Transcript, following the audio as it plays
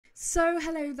So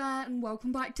hello there and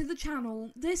welcome back to the channel.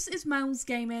 This is Mel's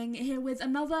Gaming here with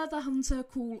another The Hunter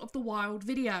Call of the Wild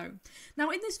video.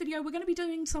 Now in this video we're going to be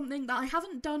doing something that I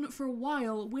haven't done for a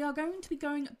while. We are going to be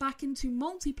going back into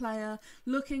multiplayer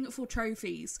looking for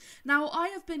trophies. Now I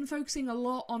have been focusing a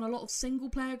lot on a lot of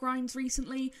single player grinds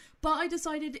recently, but I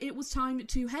decided it was time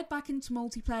to head back into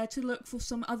multiplayer to look for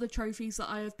some other trophies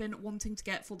that I have been wanting to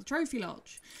get for the Trophy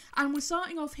Lodge. And we're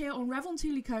starting off here on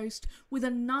Raccoon Coast with a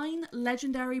 9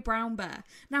 legendary brown bear.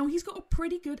 Now he's got a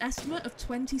pretty good estimate of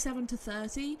 27 to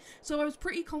 30, so I was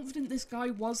pretty confident this guy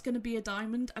was going to be a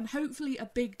diamond, and hopefully a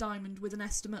big diamond with an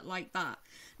estimate like that.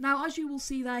 Now as you will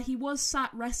see there, he was sat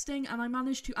resting and I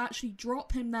managed to actually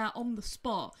drop him there on the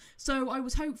spot, so I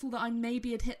was hopeful that I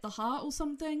maybe had hit the heart or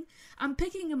something. And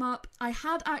picking him up, I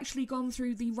had actually gone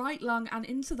through the right lung and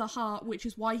into the heart, which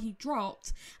is why he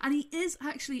dropped, and he is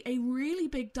actually a really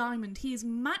big diamond. He is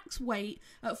max weight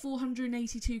at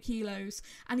 482 kilos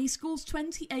and he scores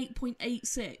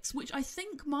 28.86, which I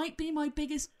think might be my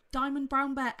biggest diamond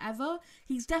brown bear ever.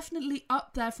 He's definitely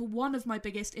up there for one of my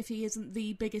biggest, if he isn't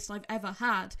the biggest I've ever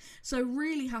had. So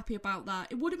really happy about that.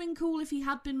 It would have been cool if he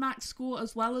had been max score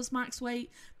as well as max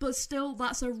weight, but still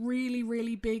that's a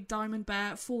really big diamond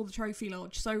bear for the Trophy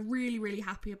Lodge. So really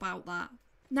happy about that.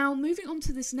 Now moving on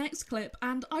to this next clip,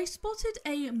 and I spotted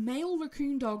a male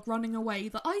raccoon dog running away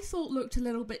that I thought looked a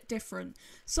little bit different.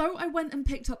 So I went and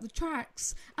picked up the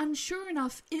tracks, and sure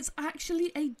enough, it's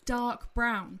actually a dark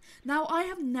brown. Now I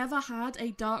have never had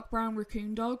a dark brown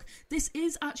raccoon dog. This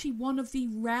is actually one of the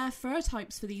rare fur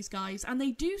types for these guys, and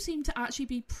they do seem to actually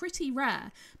be pretty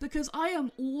rare, because I am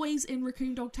always in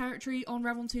raccoon dog territory on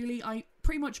Raccoon. I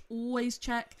pretty much always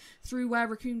check through where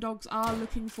raccoon dogs are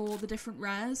looking for the different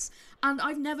rares, and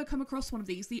I've never come across one of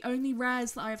these. The only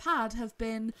rares that I've had have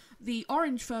been the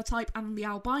orange fur type and the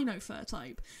albino fur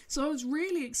type, so I was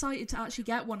really excited to actually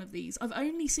get one of these. I've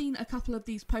only seen a couple of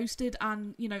these posted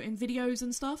and, you know, in videos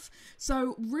and stuff,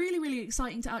 so really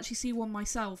exciting to actually see one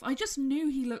myself. I just knew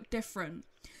he looked different.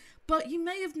 But you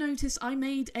may have noticed I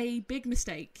made a big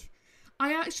mistake.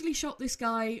 I actually shot this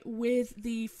guy with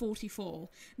the 44.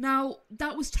 Now,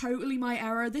 that was totally my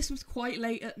error. This was quite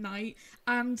late at night,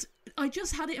 and I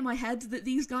just had it in my head that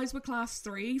these guys were class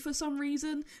 3 for some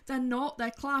reason. They're not, they're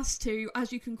class 2,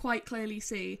 as you can quite clearly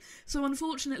see. So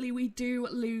unfortunately, we do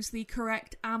lose the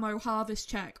correct ammo harvest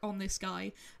check on this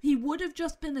guy. He would have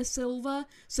just been a silver,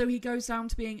 so he goes down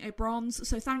to being a bronze,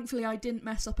 so thankfully I didn't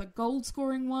mess up a gold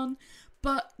scoring one.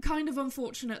 But kind of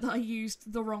unfortunate that I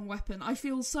used the wrong weapon. I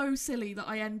feel so silly that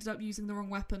I ended up using the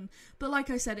wrong weapon. But like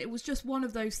I said, it was just one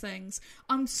of those things.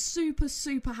 I'm super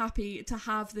happy to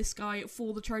have this guy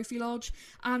for the Trophy Lodge,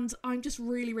 and I'm just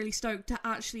really stoked to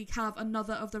actually have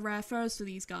another of the rare furs for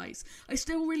these guys. I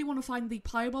still really want to find the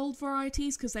Piebald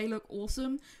varieties because they look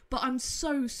awesome, but I'm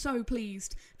so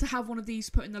pleased to have one of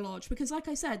these put in the lodge, because like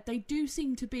I said, they do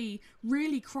seem to be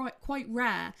really quite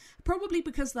rare, probably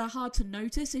because they're hard to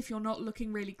notice if you're not looking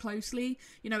really closely.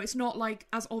 You know, it's not like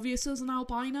as obvious as an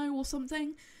albino or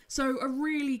something, so a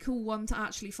really cool one to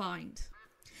actually find.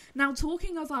 Now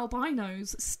talking of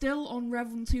albinos, still on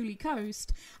Raccoon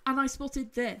Coast, and I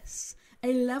spotted this.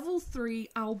 A level 3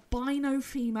 albino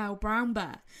female brown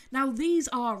bear. Now these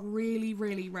are really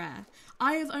rare.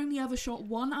 I have only ever shot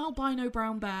one albino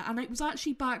brown bear, and it was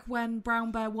actually back when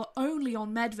brown bear were only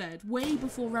on Medved, way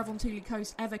before Raccoon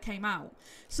Coast ever came out.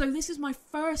 So this is my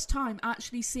first time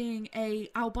actually seeing a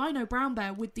albino brown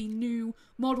bear with the new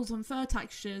models and fur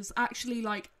textures actually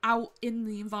like out in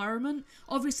the environment.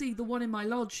 Obviously the one in my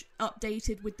lodge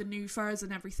updated with the new furs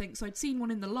and everything, so I'd seen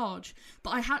one in the lodge,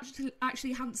 but I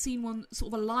actually hadn't seen one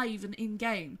sort of alive and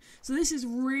in-game. So this is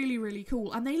really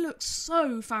cool, and they look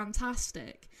so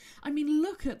fantastic. I mean,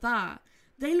 look at that.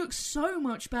 They look so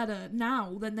much better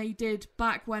now than they did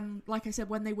back when, like I said,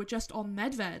 when they were just on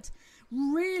Medved.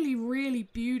 Really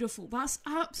beautiful. That's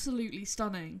absolutely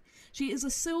stunning. She is a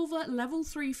silver level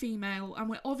 3 female, and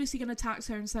we're obviously going to tax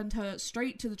her and send her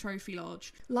straight to the Trophy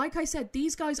Lodge. Like I said,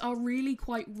 these guys are really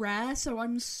quite rare, so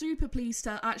I'm super pleased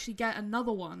to actually get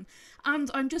another one. And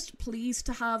I'm just pleased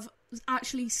to have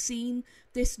actually seen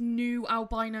this new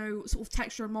albino sort of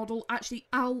texture and model actually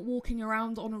out walking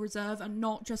around on a reserve and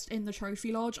not just in the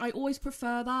Trophy Lodge. I always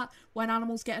prefer that when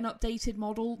animals get an updated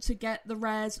model to get the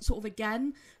rares sort of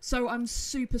again, so I'm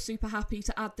super happy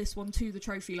to add this one to the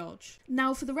Trophy Lodge.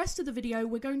 Now for the rest of the video,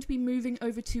 we're going to be moving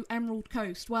over to Emerald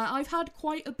Coast, where I've had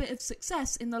quite a bit of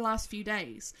success in the last few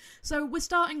days. So we're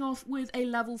starting off with a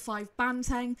level 5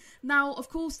 Banteng. Now of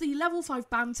course the level 5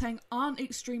 Banteng aren't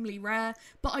extremely rare,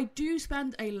 but I do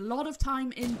spend a lot of time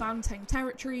time in Banteng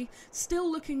territory,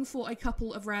 still looking for a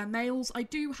couple of rare males. I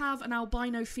do have an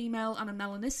albino female and a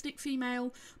melanistic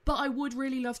female, but I would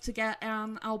really love to get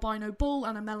an albino bull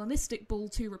and a melanistic bull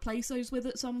to replace those with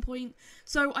at some point.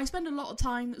 So I spend a lot of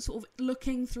time sort of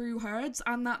looking through herds,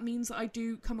 and that means that I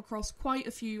do come across quite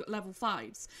a few level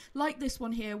 5s, like this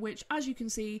one here, which as you can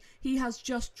see, he has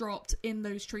just dropped in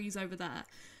those trees over there.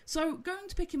 So going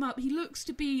to pick him up, he looks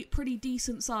to be pretty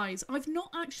decent size. I've not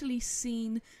actually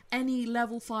seen any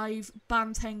level 5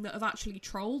 Banteng that have actually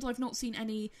trolled. I've not seen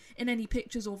any in any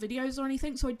pictures or videos or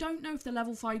anything, so I don't know if the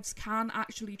level 5s can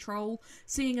actually troll,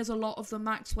 seeing as a lot of the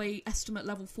max weight estimate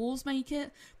level 4s make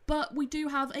it. But we do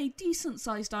have a decent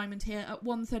sized diamond here at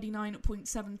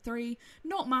 139.73.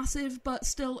 Not massive, but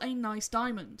still a nice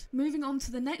diamond. Moving on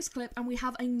to the next clip, and we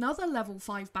have another level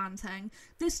 5 Banteng.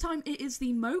 This time it is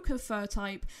the Mocha fur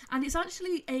type, and it's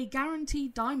actually a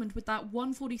guaranteed diamond with that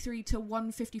 143 to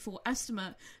 154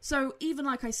 estimate. So even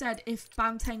like I said, if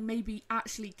Banteng maybe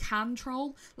actually can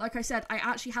troll, like I said, I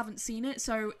actually haven't seen it,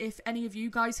 so if any of you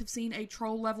guys have seen a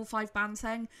troll level 5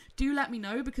 Banteng, do let me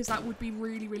know, because that would be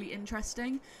really, really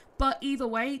interesting. But either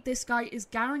way, this guy is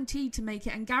guaranteed to make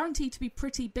it, and guaranteed to be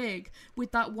pretty big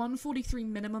with that 143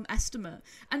 minimum estimate.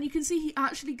 And you can see he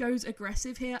actually goes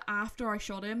aggressive here after I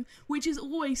shot him, which is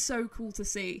always so cool to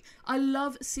see. I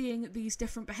love seeing these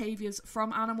different behaviours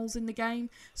from animals in the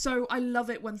game, so I love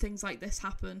it when things like this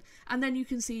happen. And then you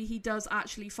can see he does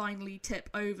actually finally tip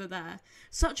over there.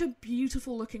 Such a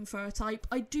beautiful looking fur type.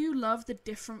 I do love the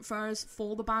different furs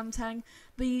for the Banteng.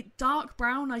 The dark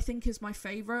brown I think is my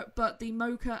favourite, but the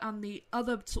Mocha and the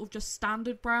other sort of just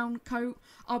standard brown coat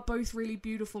are both really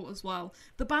beautiful as well.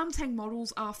 The Banteng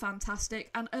models are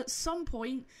fantastic, and at some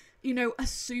point, you know, a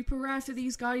super rare for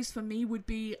these guys for me would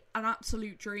be an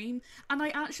absolute dream. And I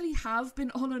actually have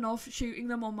been on and off shooting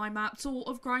them on my map, sort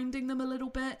of grinding them a little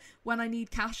bit when I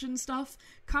need cash and stuff,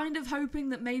 kind of hoping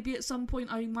that maybe at some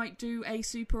point I might do a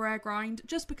super rare grind,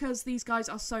 just because these guys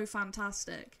are so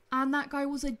fantastic. And that guy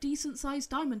was a decent sized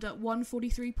diamond at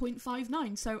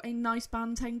 143.59, so a nice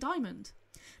Banteng diamond.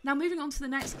 Now moving on to the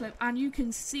next clip, and you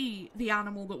can see the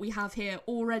animal that we have here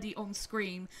already on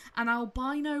screen, an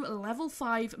albino level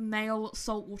 5 male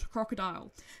saltwater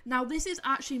crocodile. Now this is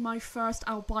actually my first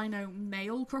albino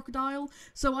male crocodile,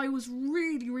 so I was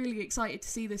really excited to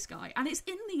see this guy, and it's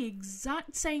in the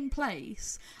exact same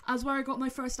place as where I got my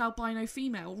first albino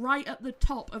female, right at the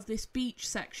top of this beach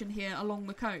section here along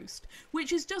the coast,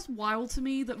 which is just wild to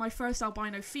me that my first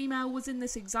albino female was in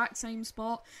this exact same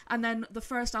spot, and then the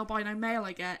first albino male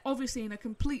I get, obviously in a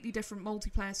completely different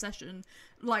multiplayer session,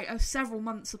 like several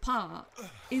months apart,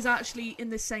 is actually in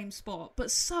this same spot.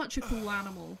 But such a cool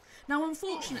animal. Now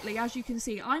unfortunately, as you can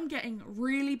see, I'm getting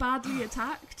really badly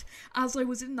attacked as I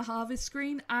was in the harvest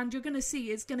screen, and you're going to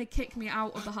see it's going to kick me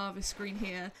out of the harvest screen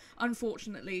here,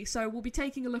 unfortunately. So we'll be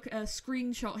taking a look at a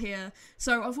screenshot here,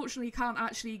 so unfortunately can't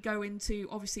actually go into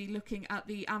obviously looking at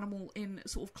the animal in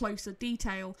sort of closer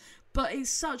detail. But it's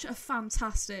such a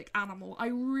fantastic animal. I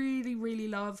really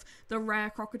love the rare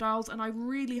crocodiles, and I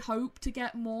really hope to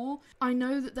get more. I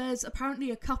know that there's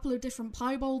apparently a couple of different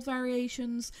piebald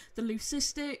variations, the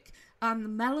leucistic and the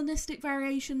melanistic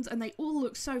variations, and they all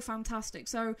look so fantastic.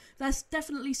 So that's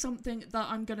definitely something that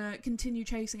I'm gonna continue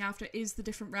chasing after, is the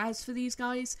different rares for these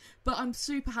guys. But I'm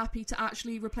super happy to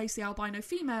actually replace the albino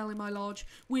female in my lodge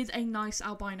with a nice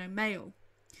albino male.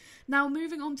 Now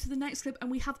moving on to the next clip,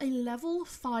 and we have a level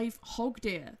 5 hog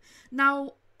deer.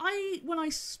 Now when I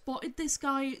spotted this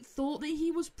guy, thought that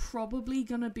he was probably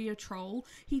gonna be a troll.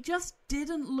 He just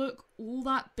didn't look all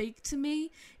that big to me.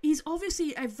 He's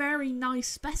obviously a very nice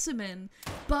specimen,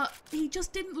 but he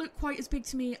just didn't look quite as big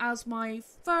to me as my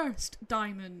first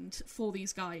diamond for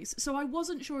these guys. So I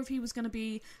wasn't sure if he was going to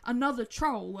be another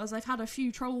troll, as I've had a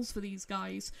few trolls for these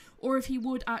guys, or if he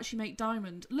would actually make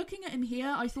diamond. Looking at him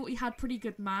here, I thought he had pretty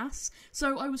good mass,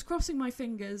 so I was crossing my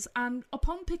fingers, and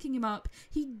upon picking him up,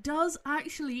 he does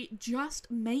actually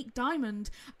just make diamond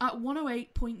at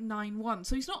 108.91.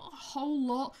 So he's not a whole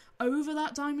lot over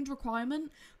that diamond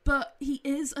requirement, but he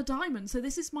is a diamond. So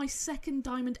this is my second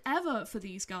diamond ever for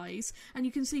these guys, and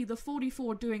you can see the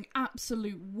 44 doing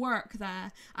absolute work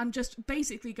there, and just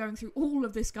basically going through all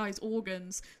of this guy's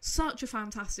organs. Such a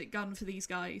fantastic gun for these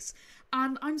guys,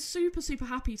 and I'm super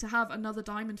happy to have another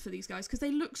diamond for these guys because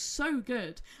they look so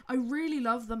good. I really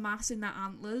love the mass in their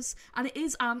antlers, and it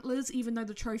is antlers even though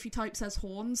the trophy type says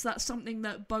horns. That's something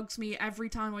that bugs me every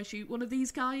time I shoot one of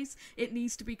these guys. It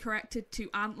needs to be corrected to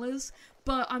antlers.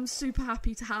 But I'm super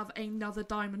happy to have another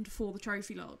diamond for the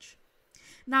trophy lodge.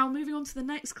 Now moving on to the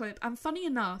next clip, and funny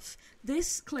enough,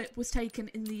 this clip was taken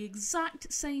in the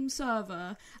exact same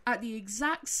server, at the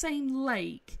exact same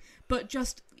lake, but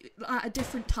just at a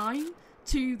different time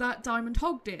to that diamond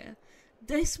hog deer.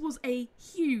 This was a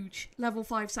huge level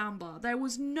 5 Sambar. There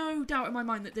was no doubt in my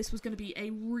mind that this was going to be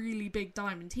a really big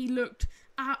diamond. He looked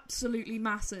absolutely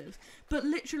massive. But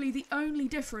literally the only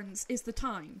difference is the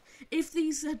time. If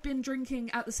these had been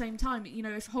drinking at the same time, you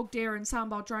know, if hog deer and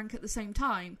Sambar drank at the same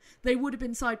time, they would have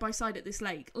been side by side at this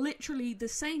lake. Literally the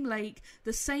same lake,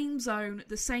 the same zone,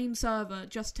 the same server,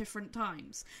 just different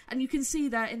times. And you can see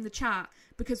there in the chat,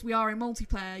 because we are in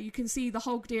multiplayer, you can see the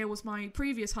hog deer was my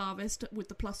previous harvest with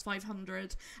the plus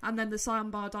 500, and then the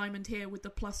Sambar diamond here with the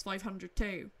plus 500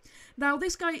 too. Now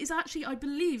this guy is actually, I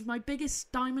believe, my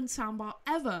biggest diamond Sambar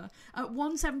ever at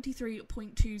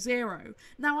 173.20.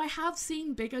 Now I have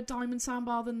seen bigger diamond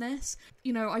Sambar than this,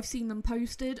 you know, I've seen them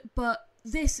posted, but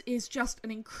this is just an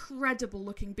incredible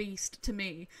looking beast to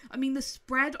me. I mean, the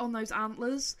spread on those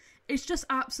antlers is just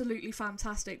absolutely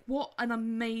fantastic. What an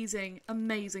amazing,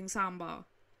 amazing Sambar.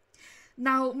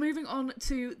 Now, moving on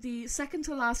to the second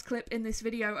to last clip in this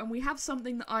video, and we have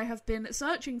something that I have been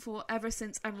searching for ever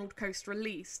since Emerald Coast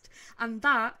released, and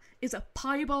that is a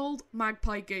Piebald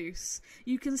Magpie Goose.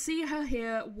 You can see her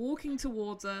here walking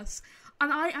towards us,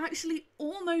 and I actually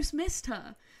almost missed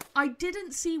her. I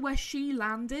didn't see where she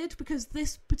landed because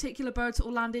this particular bird sort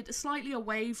of landed slightly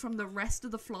away from the rest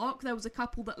of the flock. There was a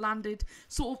couple that landed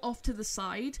sort of off to the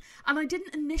side, and I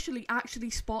didn't initially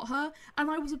actually spot her, and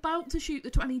I was about to shoot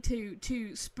the 22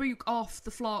 to spook off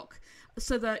the flock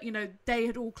so that, you know, they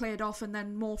had all cleared off, and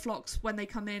then more flocks, when they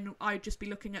come in, I'd just be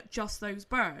looking at just those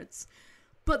birds.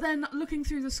 But then looking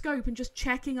through the scope and just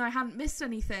checking I hadn't missed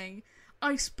anything,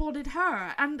 I spotted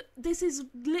her, and this is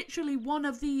literally one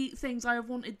of the things I have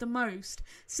wanted the most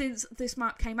since this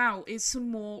map came out, is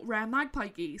some more rare magpie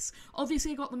geese.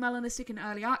 Obviously I got the melanistic in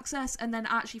early access, and then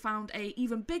actually found a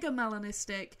even bigger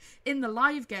melanistic in the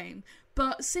live game.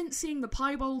 But since seeing the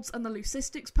piebalds and the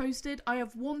leucistics posted, I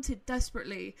have wanted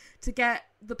desperately to get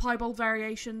the piebald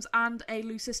variations and a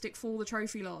leucistic for the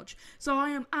trophy lodge. So I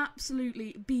am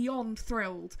absolutely beyond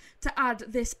thrilled to add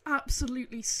this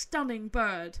absolutely stunning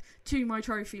bird to my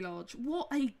trophy lodge. What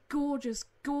a gorgeous,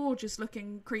 gorgeous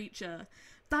looking creature.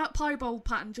 That piebald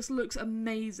pattern just looks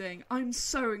amazing. I'm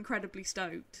so incredibly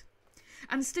stoked.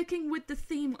 And sticking with the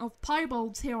theme of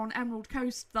piebalds here on Emerald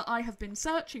Coast that I have been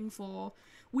searching for,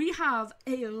 we have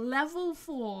a level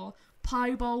 4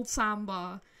 Piebald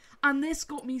Sambar, and this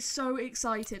got me so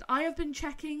excited. I have been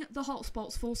checking the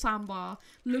hotspots for Sambar,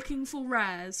 looking for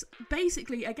rares,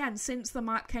 basically again since the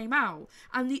map came out,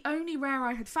 and the only rare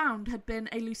I had found had been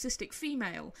a leucistic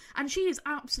female, and she is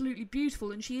absolutely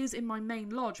beautiful, and she is in my main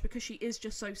lodge because she is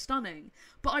just so stunning.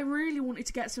 But I really wanted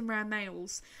to get some rare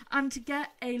males, and to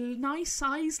get a nice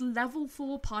size level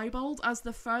 4 Piebald as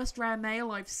the first rare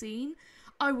male I've seen,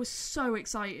 I was so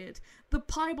excited. The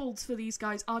piebalds for these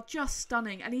guys are just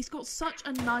stunning, and he's got such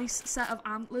a nice set of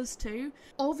antlers too.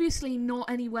 Obviously not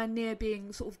anywhere near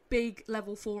being sort of big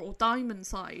level 4 or diamond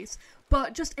size,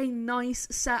 but just a nice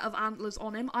set of antlers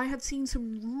on him. I have seen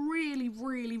some really,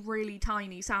 really, really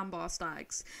tiny Sambar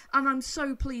stags, and I'm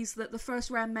so pleased that the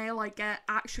first rare male I get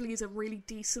actually is a really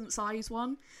decent size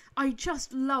one. I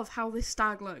just love how this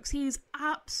stag looks. He is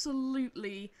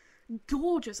absolutely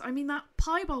gorgeous. I mean, that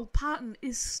piebald pattern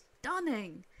is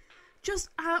stunning. Just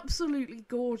absolutely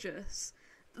gorgeous.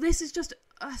 This is just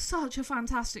such a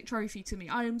fantastic trophy to me.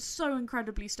 I am so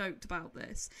incredibly stoked about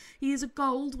this. He is a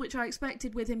gold, which I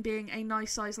expected with him being a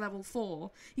nice size level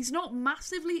 4. He's not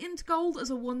massively into gold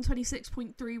as a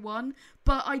 126.31,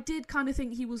 but I did kind of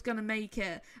think he was going to make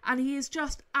it, and he is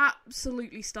just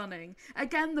absolutely stunning.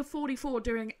 Again, the 44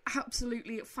 doing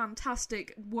absolutely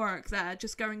fantastic work there,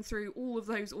 just going through all of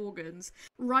those organs,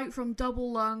 right from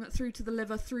double lung through to the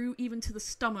liver, through even to the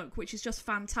stomach, which is just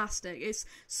fantastic. It's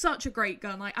such a great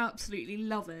gun. I absolutely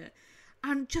love it.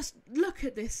 And just look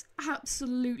at this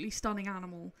absolutely stunning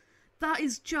animal. That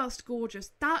is just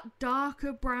gorgeous. That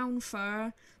darker brown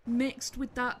fur mixed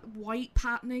with that white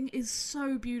patterning is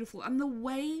so beautiful, and the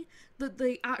way that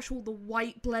the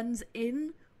white blends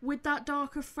in with that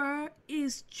darker fur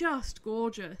is just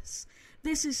gorgeous.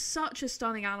 This is such a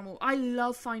stunning animal. I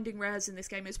love finding rares in this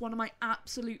game. It's one of my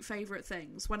absolute favourite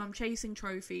things when I'm chasing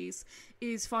trophies,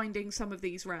 is finding some of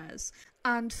these rares.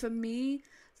 And for me,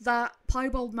 that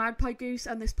Piebald Magpie Goose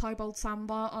and this Piebald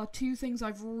Sambar are two things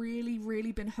I've really,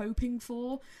 really been hoping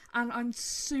for, and I'm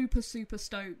super, super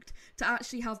stoked to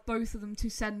actually have both of them to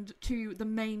send to the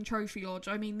main trophy lodge.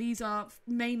 I mean, these are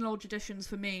main lodge editions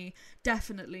for me,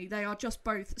 definitely. They are just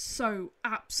both so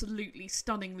absolutely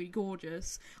stunningly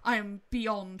gorgeous. I am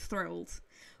beyond thrilled.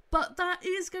 But that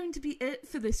is going to be it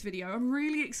for this video. I'm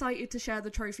really excited to share the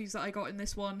trophies that I got in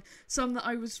this one, some that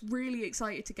I was really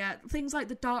excited to get. Things like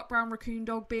the dark brown raccoon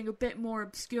dog being a bit more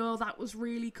obscure, that was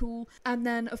really cool. And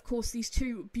then, of course, these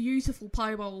two beautiful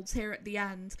piebalds here at the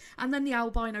end. And then the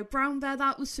albino brown bear,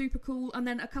 that was super cool. And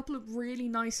then a couple of really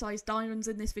nice sized diamonds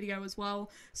in this video as well.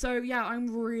 So yeah,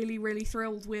 I'm really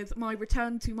thrilled with my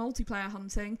return to multiplayer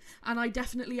hunting, and I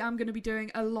definitely am going to be doing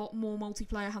a lot more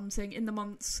multiplayer hunting in the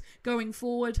months going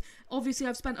forward. Obviously,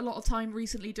 I've spent a lot of time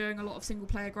recently doing a lot of single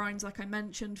player grinds, like I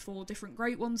mentioned, for different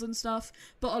great ones and stuff,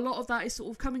 but a lot of that is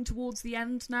sort of coming towards the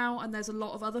end now, and there's a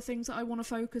lot of other things that I want to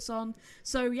focus on.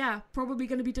 So yeah, probably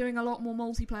going to be doing a lot more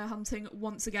multiplayer hunting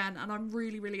once again, and I'm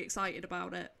really excited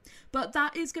about it. But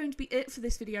that is going to be it for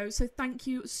this video, so thank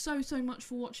you so much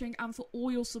for watching and for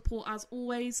all your support as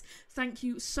always. Thank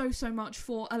you so much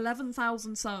for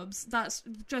 11,000 subs. That's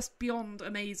just beyond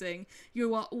amazing.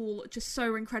 You are all just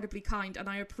so incredibly kind, and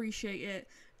I appreciate it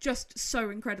just so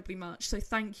incredibly much, so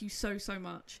thank you so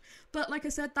much. But like I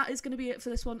said, that is going to be it for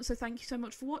this one, so thank you so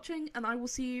much for watching, and I will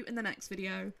see you in the next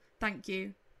video. Thank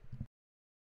you.